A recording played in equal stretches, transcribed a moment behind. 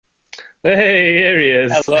Hey, here he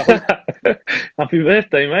is. Hello. Happy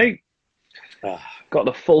birthday, mate. Ah. Got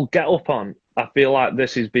the full get up on. I feel like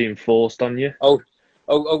this is being forced on you. Oh,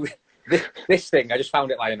 oh, this thing. I just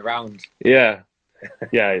found it lying around. Yeah,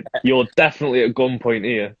 yeah. You're definitely at gunpoint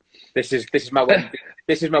here. This is my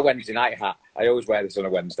this is my Wednesday night hat. I always wear this on a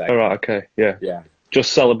Wednesday. All right, okay, yeah. Yeah,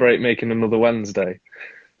 Just celebrate making another Wednesday.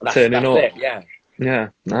 Turning that's up. it. Yeah, Yeah,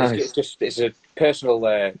 it's nice. just it's a personal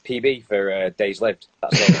PB for days lived.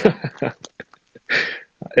 That's all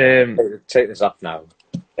it is. um, Take this off now.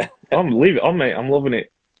 I'm leave it on, mate. I'm loving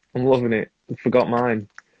it. I'm loving it. I forgot mine.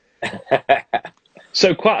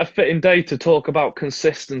 So quite a fitting day to talk about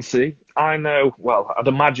consistency. I know, well, I'd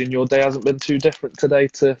imagine your day hasn't been too different today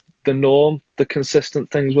to the norm. The consistent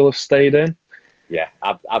things will have stayed in. Yeah,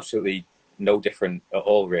 absolutely no different at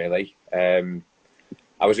all, really.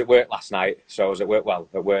 I was at work last night, so I was at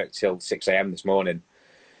work till 6 a.m. this morning. Fair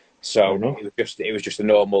So enough. it was just a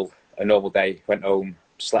normal day. Went home,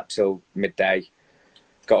 slept till midday,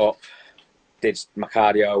 got up, did my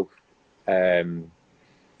cardio, um,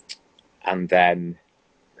 and then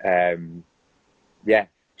yeah,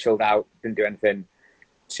 chilled out. Didn't do anything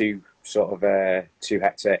too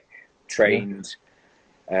hectic. Yeah. Trained,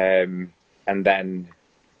 and then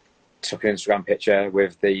took an Instagram picture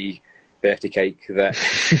with the birthday cake that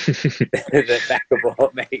that Becca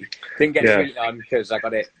bought me. Didn't get to Yeah, eat on because I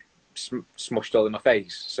got it smushed all in my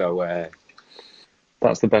face. So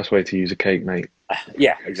that's the best way to use a cake, mate.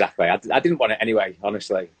 yeah, exactly. I didn't want it anyway,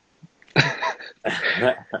 honestly.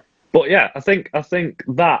 But yeah, I think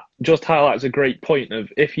that just highlights a great point of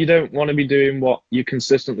if you don't want to be doing what you're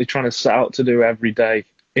consistently trying to set out to do every day,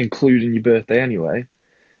 including your birthday anyway,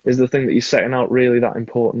 is the thing that you're setting out really that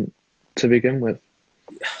important to begin with?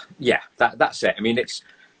 Yeah, that's it. I mean, it's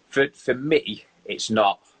for me, it's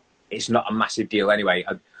not a massive deal anyway.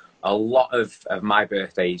 A lot of my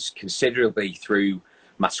birthdays, considerably through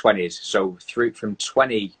my 20s, so through from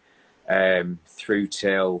 20 through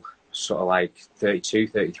till sort of like 32,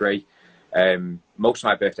 33. Most of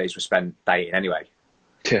my birthdays were spent dieting anyway.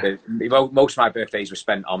 Yeah, Most of my birthdays were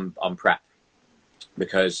spent on prep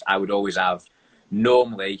because I would always have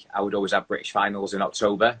British finals in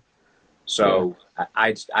October. yeah. So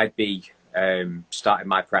I'd be starting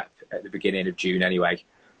my prep at the beginning of June anyway,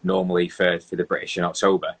 normally for the British in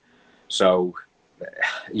October. So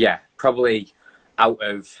yeah, probably out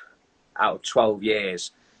of 12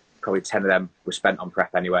 years, probably 10 of them were spent on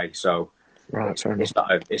prep anyway. So Right, fair enough.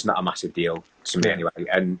 it's not a massive deal to me Yeah. anyway,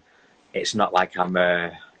 and it's not like I'm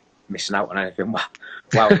missing out on anything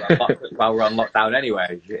while we're on lockdown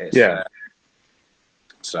anyway. Yeah.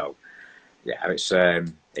 So yeah,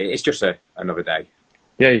 it's just another day.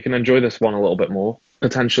 Yeah, you can enjoy this one a little bit more,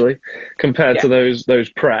 potentially, compared Yeah, to those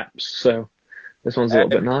preps. So this one's a little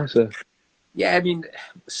bit um, nicer. yeah. I mean,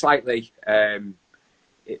 slightly.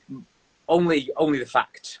 It, only the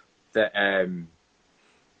fact that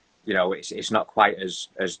it's not quite as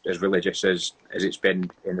religious as it's been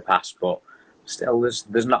in the past, but still,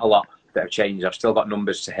 there's not a lot that have changed. I've still got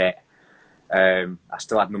numbers to hit. I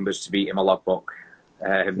still have numbers to beat in my logbook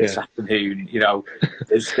this Yeah. afternoon.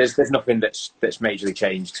 There's nothing that's majorly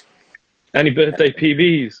changed. Any birthday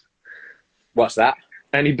PBs? What's that?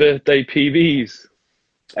 Any birthday PBs?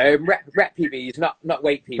 Rep PBs, not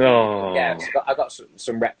weight PBs. But yeah, Oh, I got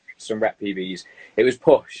some rep PBs. It was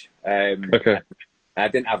push. okay. I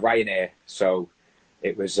didn't have Ryanair, so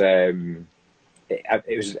it was it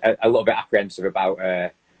was a little bit apprehensive about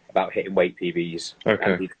hitting weight PBs.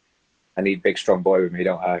 Okay. I need big strong boy with me,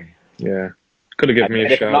 don't I? Yeah. Could have given And me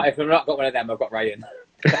a if shout. I've not got one of them, I've got Ryan.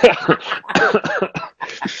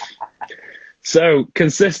 So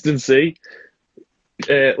consistency.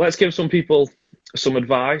 Let's give some people some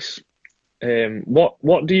advice.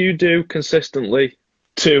 What do you do consistently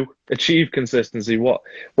to achieve consistency? What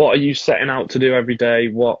are you setting out to do every day?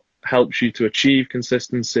 What helps you to achieve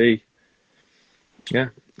consistency? Yeah,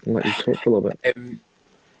 I'll let you talk for a little bit.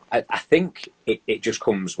 I think it just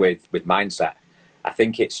comes with mindset. I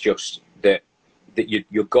think it's just that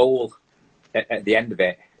your goal at the end of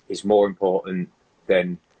it is more important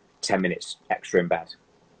than 10 minutes extra in bed,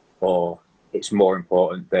 or it's more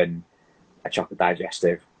important than a chocolate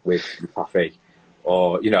digestive with coffee,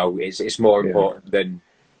 or it's more Yeah. important than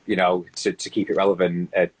to keep it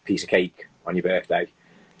relevant, a piece of cake on your birthday.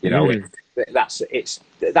 You know, it, Mm,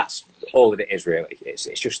 that's all that it is really. It's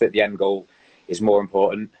just that the end goal is more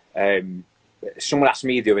important. Someone asked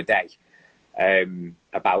me the other day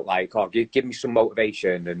about like, oh, give me some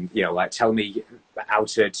motivation, and like tell me how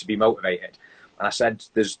to be motivated. And I said,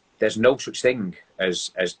 there's no such thing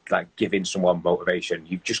as like giving someone motivation.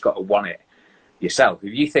 You've just got to want it yourself.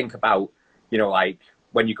 If you think about, like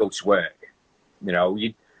when you go to work,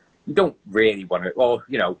 you don't really want to, or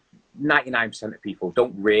 99% of people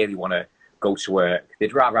don't really want to go to work.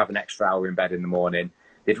 They'd rather have an extra hour in bed in the morning.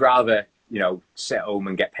 They'd rather sit at home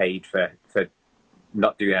and get paid for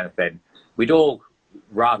not doing anything. We'd all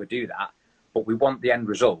rather do that, but we want the end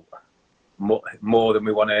result more than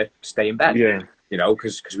we want to stay in bed. Yeah.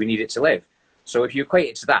 Because we need it to live. So if you equate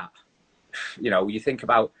it to that, you think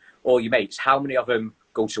about all your mates. How many of them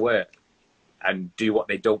go to work and do what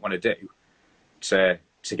they don't want to do to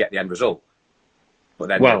get the end result? But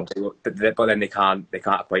then, but then they can't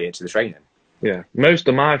equate it to the training. Yeah, most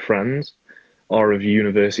of my friends are of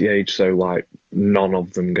university age, so like none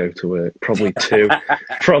of them go to work. Probably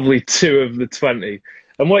two of the 20.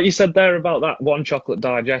 And what you said there about that one chocolate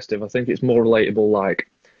digestive, I think it's more relatable. Like,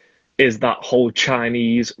 is that whole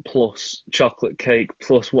Chinese plus chocolate cake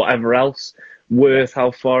plus whatever else worth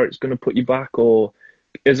how far it's going to put you back? Or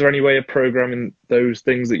is there any way of programming those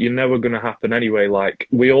things that you know are going to happen anyway? Like,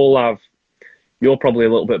 we all have, you're probably a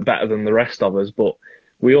little bit better than the rest of us, but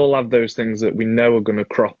we all have those things that we know are going to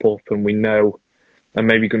crop up and we know are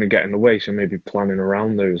maybe going to get in the way. So maybe planning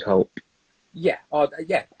around those help. Yeah,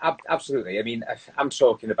 absolutely. I mean, I'm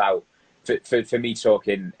talking about, for me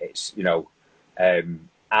talking, it's,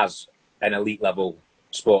 as an elite level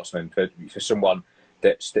sportsman, for someone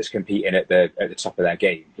that's competing at the top of their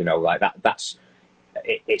game, like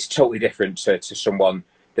it's totally different to someone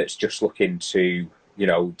that's just looking to,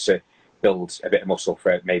 to build a bit of muscle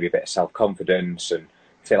for maybe a bit of self-confidence and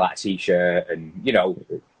fill out a t-shirt and,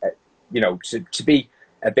 to be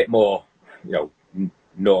a bit more,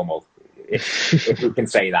 normal. If we can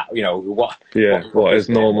say that, what is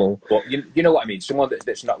normal? But you know what I mean? Someone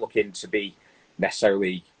that's not looking to be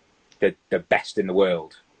necessarily the best in the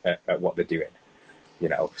world at what they're doing,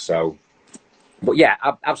 So, but yeah,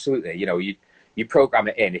 absolutely. You program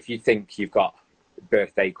it in. If you think you've got a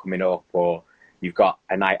birthday coming up or you've got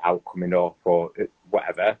a night out coming up or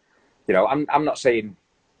whatever, I'm not saying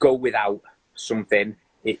go without something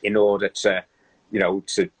in order to,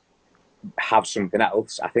 to have something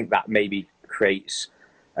else. I think that maybe creates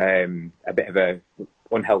a bit of a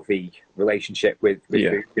unhealthy relationship with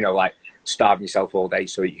food, like starving yourself all day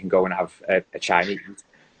so that you can go and have a Chinese,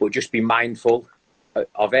 but just be mindful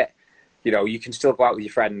of it. You can still go out with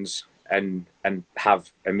your friends and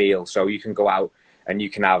have a meal. So you can go out and you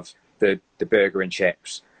can have the burger and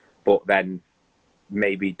chips, but then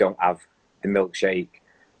maybe don't have the milkshake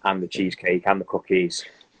and the cheesecake and the cookies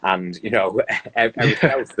and everything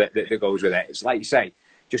else that goes with it. It's like you say,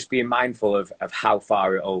 just being mindful of how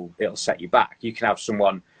far it'll set you back. You can have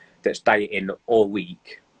someone that's dieting all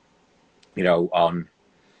week, on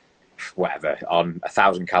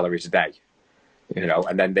 1,000 calories a day,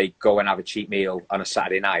 and then they go and have a cheat meal on a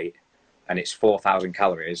Saturday night and it's 4,000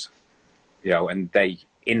 calories, and they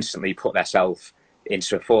instantly put themselves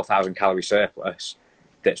into a 4,000 calorie surplus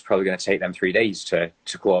that's probably going to take them 3 days to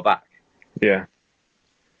claw back. Yeah.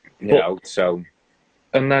 So.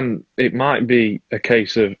 And then it might be a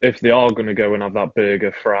case of, if they are going to go and have that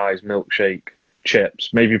burger, fries, milkshake,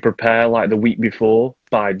 chips, maybe prepare like the week before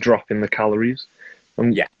by dropping the calories.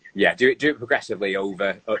 Yeah. Do it progressively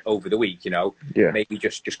over the week. Yeah. Maybe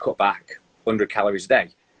just cut back 100 calories a day.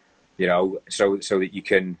 So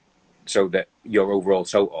that your overall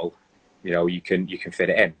total, you can fit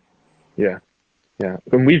it in. Yeah.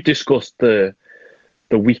 And we've discussed the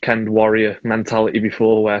weekend warrior mentality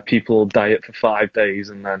before, where people diet for 5 days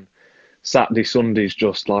and then Saturday, Sunday's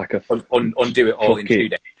just like a undo it all in 2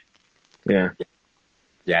 days. Yeah.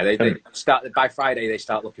 Yeah, they start by Friday. They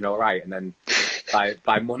start looking all right, and then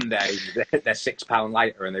by Monday they're 6 pounds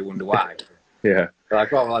lighter, and they wonder why. Yeah, they're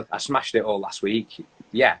like, well, I smashed it all last week.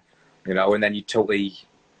 Yeah, and then you totally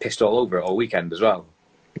pissed all over it all weekend as well.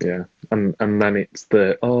 Yeah, and then it's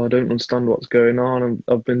I don't understand what's going on.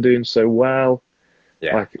 I've been doing so well.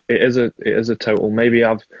 Yeah, like it is a total. Maybe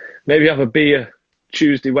have a beer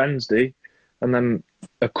Tuesday, Wednesday, and then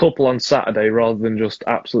a couple on Saturday, rather than just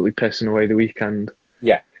absolutely pissing away the weekend.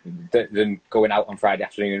 Yeah, than going out on Friday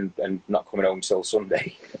afternoon and not coming home till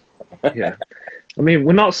Sunday. Yeah, I mean,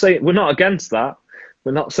 we're not against that.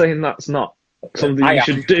 We're not saying that's not something you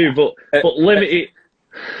should do, but limit it.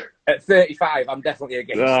 At 35, I'm definitely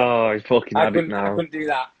against it. Oh, you fucking had it now. I couldn't do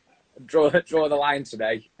that. Draw the line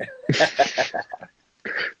today.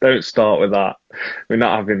 Don't start with that. We're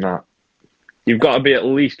not having that. You've got to be at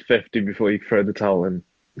least 50 before you throw the towel in.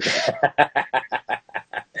 I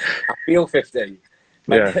feel 50.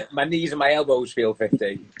 My knees and my elbows feel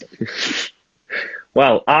 50.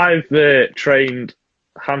 Well, I've trained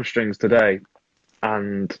hamstrings today,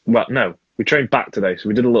 and we trained back today, so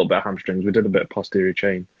we did a little bit of hamstrings. We did a bit of posterior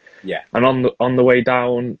chain, Yeah. And on the way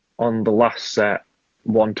down on the last set,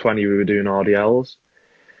 120, we were doing RDLs.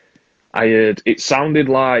 I heard it sounded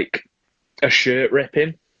like a shirt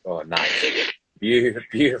ripping. Oh, nice.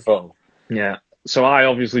 Beautiful. Yeah. So I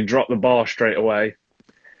obviously dropped the bar straight away.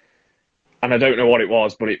 And I don't know what it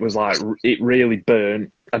was, but it was like, it really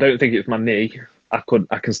burnt. I don't think it's my knee. I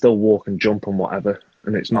can still walk and jump and whatever.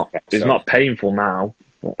 And it's not painful now.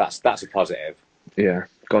 That's a positive. Yeah.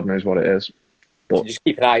 God knows what it is. But just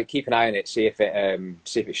keep an eye on it. See if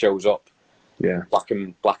it shows up. Yeah. Black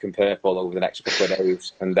and purple over the next couple of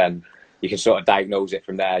days, and then you can sort of diagnose it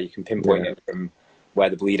from there. You can pinpoint it from where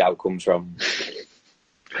the bleed out comes from.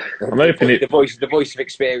 I'm hoping the voice of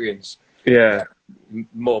experience. Yeah.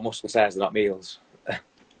 More muscle tears than not meals.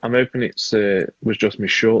 I'm hoping it's was just my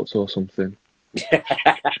shorts or something.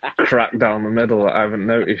 Cracked down the middle that I haven't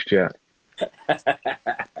noticed yet.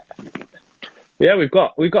 Yeah, we've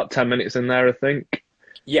got 10 minutes in there, I think.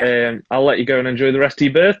 Yeah. I'll let you go and enjoy the rest of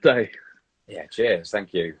your birthday. Yeah, cheers.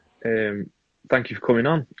 Thank you. Thank you for coming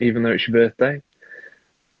on, even though it's your birthday.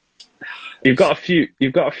 You've got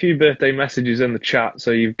a few birthday messages in the chat,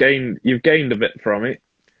 so you've gained a bit from it.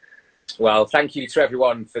 Well, thank you to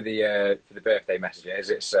everyone for the birthday messages.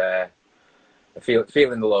 It's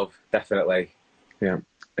feeling the love, definitely. Yeah.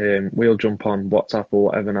 We'll jump on WhatsApp or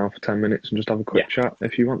whatever now for 10 minutes and just have a quick chat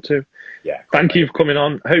if you want to. Yeah. Thank you for coming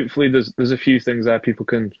on. Hopefully there's a few things there people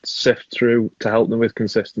can sift through to help them with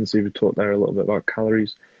consistency. We talked there a little bit about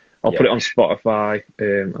calories. I'll put it on Spotify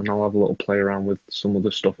and I'll have a little play around with some of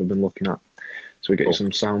the stuff I've been looking at so we get you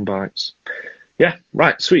some sound bites. Yeah,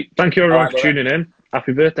 right, sweet. Thank you everyone for tuning in.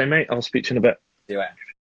 Happy birthday, mate. I'll speak to you in a bit. See you later.